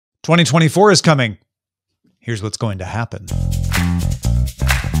2024 is coming. Here's what's going to happen.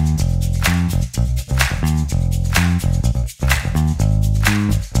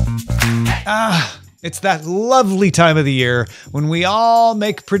 It's that lovely time of the year when we all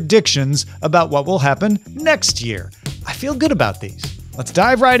make predictions about what will happen next year. I feel good about these. Let's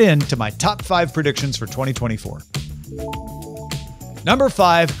dive right into my top 5 predictions for 2024. Number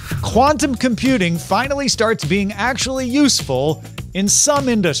 5, quantum computing finally starts being actually useful in some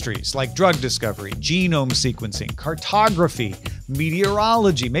industries like drug discovery, genome sequencing, cartography,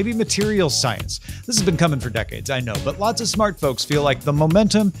 meteorology, maybe materials science. This has been coming for decades, I know, but lots of smart folks feel like the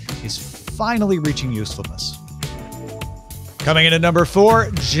momentum is finally reaching usefulness. Coming in at number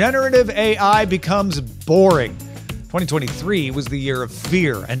 4, generative AI becomes boring. 2023 was the year of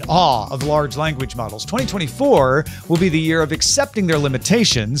fear and awe of large language models. 2024 will be the year of accepting their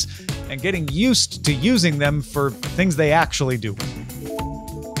limitations and getting used to using them for things they actually do.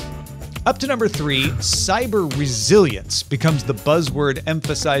 Up to number 3, cyber resilience becomes the buzzword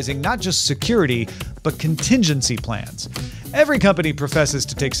emphasizing not just security, but contingency plans. Every company professes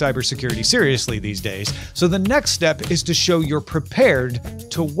to take cybersecurity seriously these days, so the next step is to show you're prepared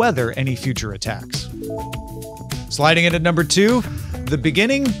to weather any future attacks. Sliding in at number 2, the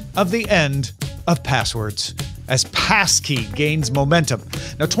beginning of the end of passwords, as passkey gains momentum.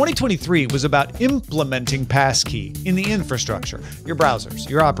 Now, 2023 was about implementing passkey in the infrastructure, your browsers,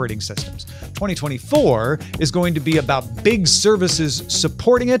 your operating systems. 2024 is going to be about big services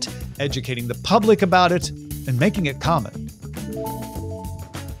supporting it, educating the public about it, and making it common.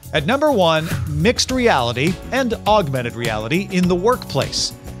 At number 1, mixed reality and augmented reality in the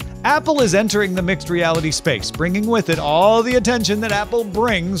workplace. Apple is entering the mixed reality space, bringing with it all the attention that Apple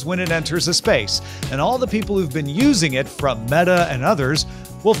brings when it enters a space. And all the people who've been using it, from Meta and others,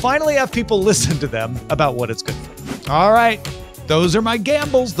 will finally have people listen to them about what it's good for. All right, those are my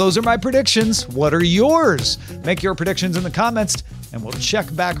gambles. Those are my predictions. What are yours? Make your predictions in the comments, and we'll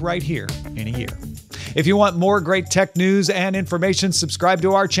check back right here in a year. If you want more great tech news and information, subscribe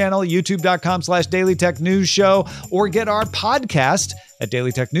to our channel, youtube.com/dailytechnewsshow, or get our podcast at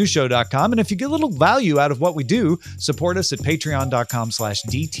dailytechnewsshow.com. And if you get a little value out of what we do, support us at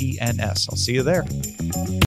patreon.com/DTNS. I'll see you there.